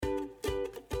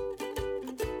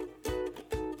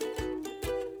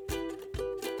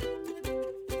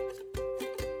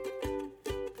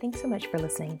Thanks so much for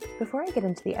listening. Before I get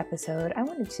into the episode, I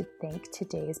wanted to thank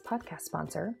today's podcast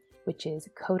sponsor, which is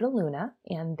Coda Luna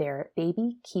and their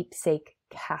Baby Keepsake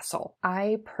Castle.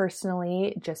 I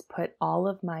personally just put all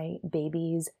of my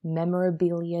baby's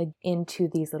memorabilia into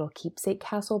these little keepsake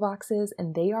castle boxes,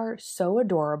 and they are so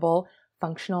adorable,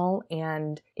 functional,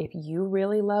 and if you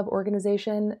really love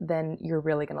organization, then you're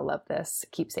really going to love this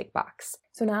keepsake box.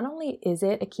 So not only is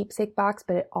it a keepsake box,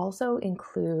 but it also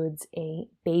includes a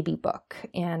baby book,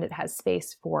 and it has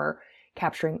space for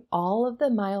capturing all of the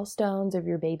milestones of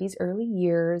your baby's early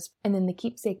years. And then the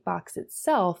keepsake box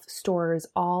itself stores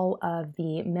all of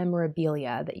the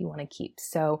memorabilia that you want to keep.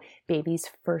 So baby's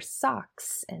first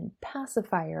socks and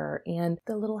pacifier and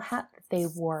the little hat that they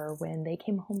wore when they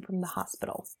came home from the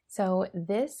hospital. So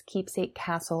this keepsake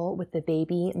castle with the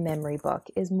baby memory book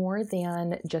is more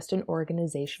than just an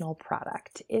organizational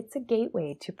product. It's a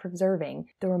gateway to preserving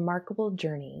the remarkable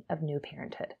journey of new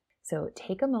parenthood. So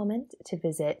take a moment to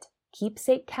visit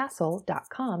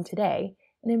keepsakecastle.com today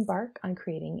and embark on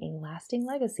creating a lasting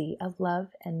legacy of love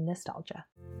and nostalgia.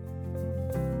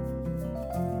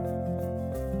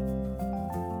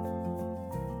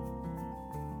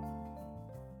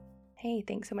 Hey,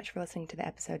 thanks so much for listening to the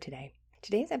episode today.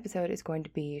 Today's episode is going to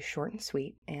be short and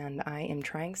sweet, and I am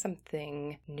trying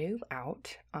something new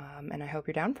out, and I hope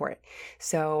you're down for it.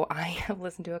 So I have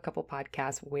listened to a couple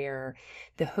podcasts where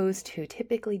the host who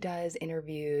typically does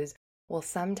interviews will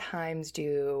sometimes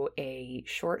do a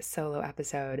short solo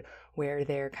episode where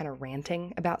they're kind of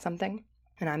ranting about something,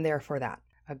 and I'm there for that.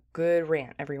 A good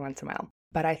rant every once in a while.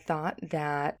 But I thought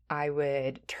that I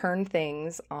would turn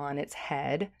things on its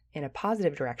head in a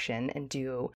positive direction and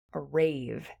do a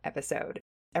rave episode.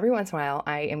 Every once in a while,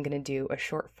 I am going to do a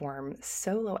short form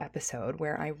solo episode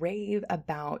where I rave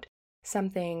about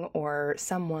something or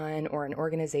someone or an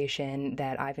organization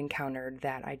that I've encountered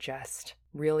that I just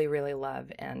really, really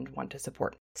love and want to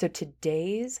support. So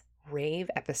today's rave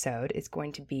episode is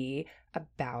going to be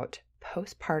about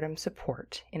Postpartum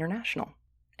Support International.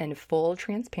 And full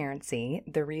transparency,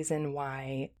 the reason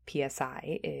why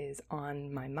PSI is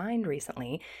on my mind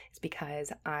recently is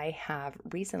because I have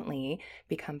recently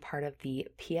become part of the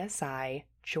PSI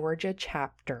Georgia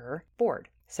chapter board.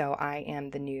 So I am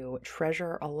the new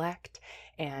treasurer-elect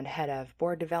and head of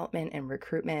board development and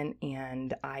recruitment,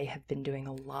 and I have been doing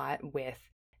a lot with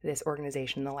this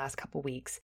organization the last couple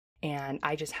weeks. And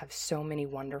I just have so many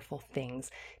wonderful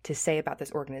things to say about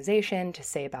this organization, to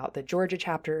say about the Georgia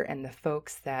chapter and the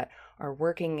folks that are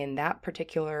working in that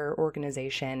particular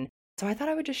organization. So I thought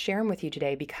I would just share them with you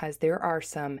today because there are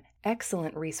some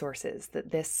excellent resources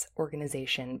that this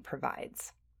organization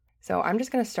provides. So I'm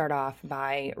just going to start off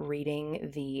by reading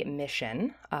the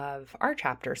mission of our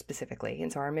chapter specifically.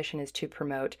 And so our mission is to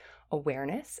promote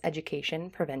awareness, education,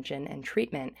 prevention, and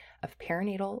treatment of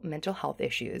perinatal mental health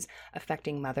issues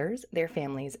affecting mothers, their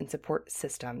families, and support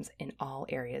systems in all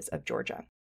areas of Georgia.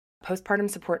 Postpartum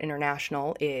Support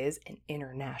International is an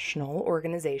international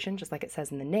organization, just like it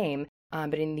says in the name.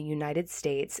 But in the United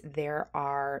States, there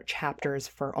are chapters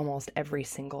for almost every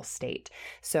single state.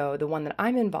 So the one that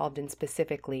I'm involved in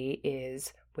specifically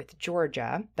is with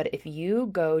Georgia. But if you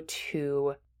go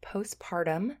to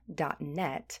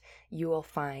postpartum.net, you will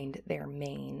find their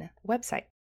main website.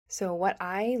 So what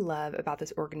I love about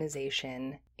this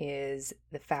organization is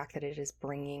the fact that it is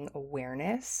bringing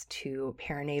awareness to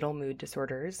perinatal mood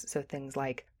disorders. So things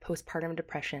like postpartum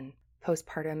depression,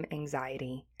 postpartum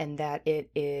anxiety, and that it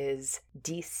is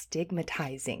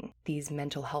destigmatizing these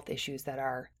mental health issues that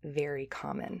are very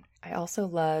common. I also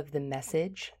love the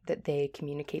message that they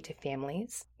communicate to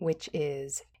families, which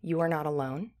is, you are not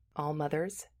alone. All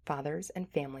mothers, fathers, and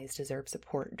families deserve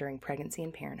support during pregnancy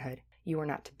and parenthood. You are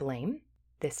not to blame.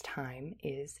 This time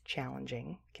is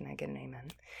challenging. Can I get an amen?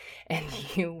 And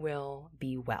you will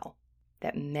be well.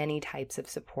 That many types of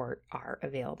support are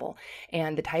available.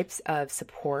 And the types of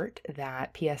support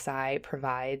that PSI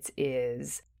provides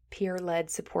is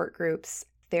peer-led support groups,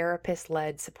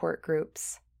 therapist-led support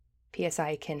groups.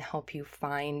 PSI can help you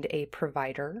find a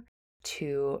provider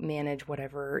to manage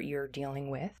whatever you're dealing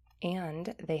with.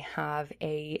 And they have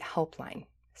a helpline.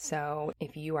 So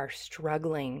if you are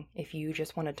struggling, if you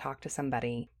just want to talk to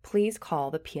somebody, please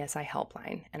call the PSI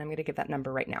helpline. And I'm going to give that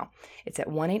number right now. It's at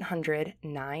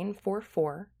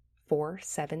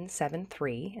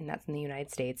 1-800-944-4773, and that's in the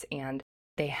United States. And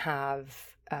they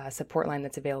have a support line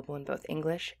that's available in both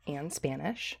English and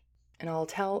Spanish. And I'll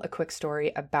tell a quick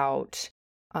story about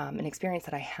an experience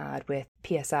that I had with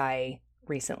PSI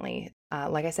recently.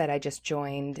 Like I said, I just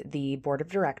joined the board of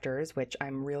directors, which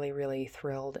I'm really, really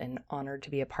thrilled and honored to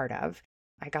be a part of.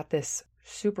 I got this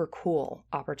super cool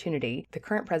opportunity. The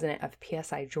current president of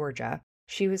PSI Georgia,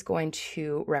 she was going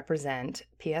to represent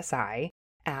PSI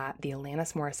at the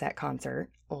Alanis Morissette concert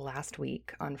last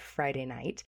week on Friday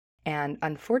night. And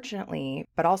unfortunately,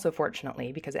 but also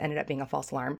fortunately, because it ended up being a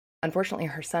false alarm, unfortunately,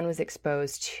 her son was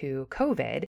exposed to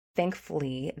COVID.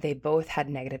 Thankfully, they both had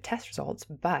negative test results,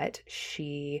 but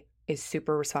she is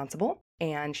super responsible.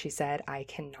 And she said, I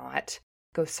cannot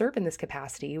go serve in this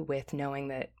capacity with knowing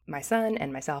that my son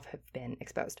and myself have been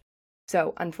exposed.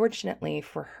 So unfortunately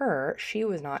for her, she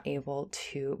was not able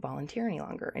to volunteer any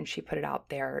longer. And she put it out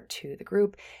there to the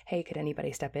group, hey, could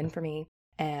anybody step in for me?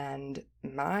 And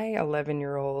my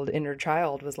 11-year-old inner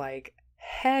child was like,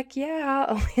 heck yeah,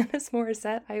 Alanis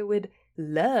Morissette, I would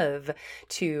love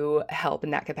to help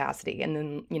in that capacity. And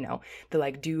then, the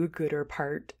like do-gooder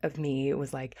part of me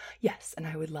was like, yes, and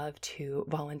I would love to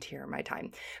volunteer my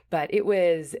time. But it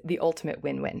was the ultimate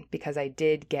win-win because I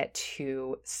did get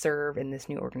to serve in this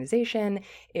new organization.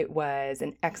 It was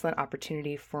an excellent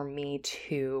opportunity for me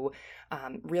to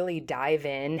really dive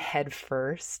in head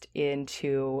first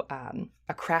into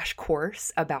a crash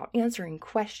course about answering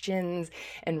questions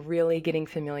and really getting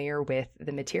familiar with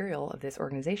the material of this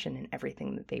organization and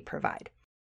everything that they provide.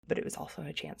 But it was also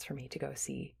a chance for me to go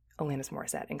see Alanis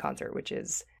Morissette in concert, which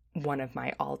is one of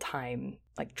my all-time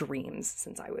dreams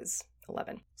since I was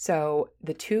 11. So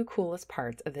the two coolest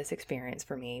parts of this experience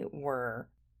for me were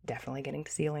definitely getting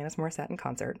to see Alanis Morissette in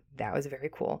concert. That was very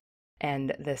cool.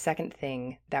 And the second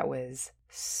thing that was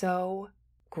so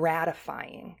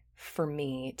gratifying for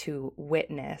me to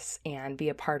witness and be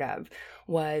a part of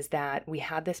was that we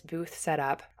had this booth set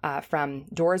up from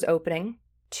doors opening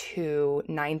to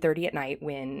 9:30 at night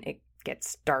when it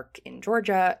gets dark in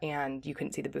Georgia and you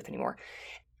couldn't see the booth anymore.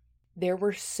 There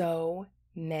were so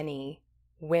many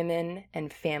women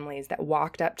and families that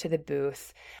walked up to the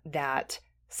booth that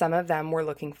some of them were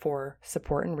looking for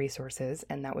support and resources,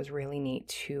 and that was really neat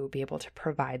to be able to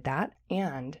provide that.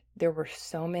 And there were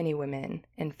so many women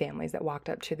and families that walked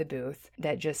up to the booth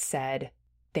that just said,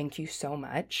 thank you so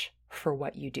much for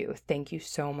what you do. Thank you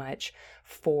so much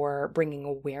for bringing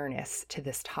awareness to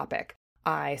this topic.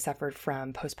 I suffered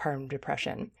from postpartum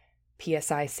depression.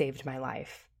 PSI saved my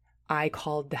life. I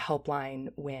called the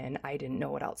helpline when I didn't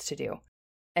know what else to do.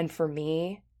 And for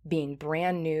me, being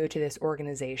brand new to this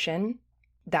organization,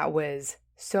 that was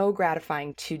so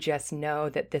gratifying to just know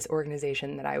that this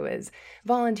organization that I was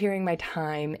volunteering my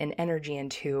time and energy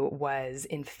into was,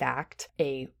 in fact,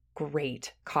 a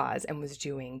great cause and was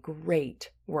doing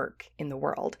great work in the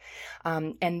world.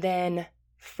 And then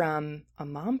from a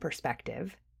mom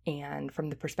perspective, and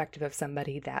from the perspective of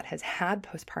somebody that has had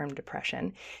postpartum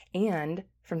depression, and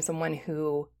from someone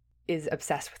who is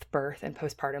obsessed with birth and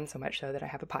postpartum, so much so that I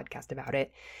have a podcast about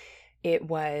it, it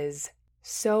was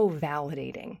so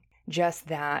validating just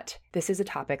that this is a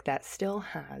topic that still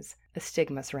has a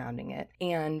stigma surrounding it,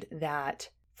 and that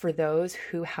for those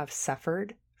who have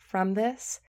suffered from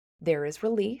this, there is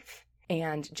relief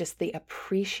and just the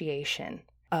appreciation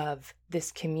of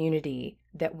this community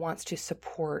that wants to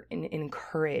support and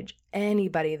encourage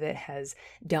anybody that has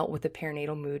dealt with a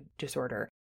perinatal mood disorder.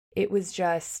 It was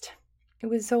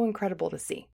so incredible to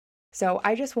see. So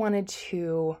I just wanted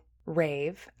to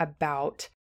rave about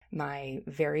my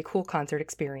very cool concert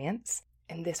experience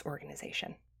in this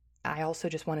organization. I also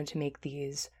just wanted to make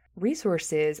these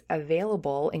resources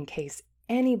available in case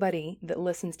anybody that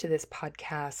listens to this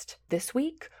podcast this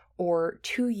week or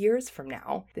 2 years from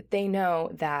now, that they know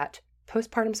that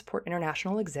Postpartum Support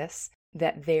International exists,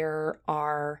 that there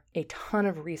are a ton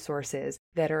of resources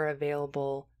that are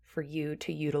available for you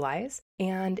to utilize.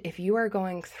 And if you are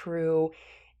going through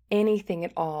anything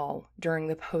at all during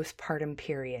the postpartum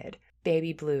period,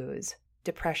 baby blues,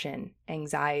 depression,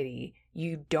 anxiety,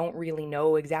 you don't really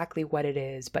know exactly what it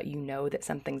is, but you know that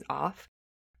something's off,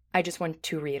 I just want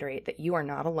to reiterate that you are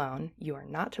not alone, you are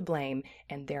not to blame,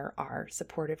 and there are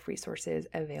supportive resources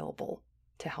available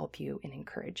to help you and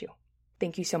encourage you.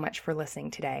 Thank you so much for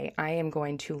listening today. I am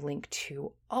going to link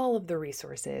to all of the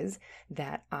resources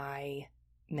that I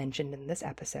mentioned in this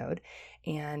episode,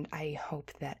 and I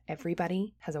hope that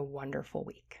everybody has a wonderful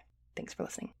week. Thanks for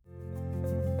listening.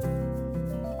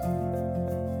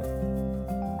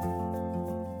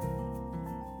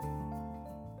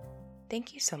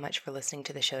 Thank you so much for listening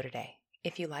to the show today.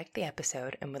 If you liked the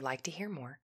episode and would like to hear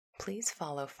more, please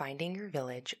follow Finding Your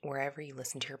Village wherever you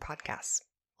listen to your podcasts.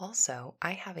 Also,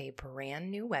 I have a brand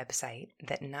new website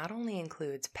that not only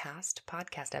includes past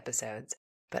podcast episodes,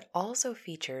 but also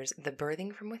features the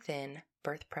Birthing from Within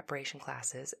birth preparation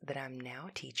classes that I'm now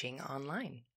teaching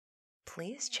online.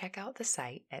 Please check out the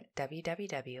site at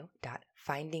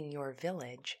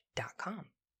www.findingyourvillage.com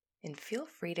and feel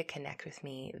free to connect with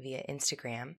me via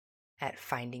Instagram at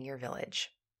Finding Your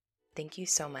Village. Thank you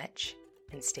so much,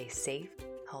 and stay safe,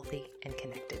 healthy, and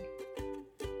connected.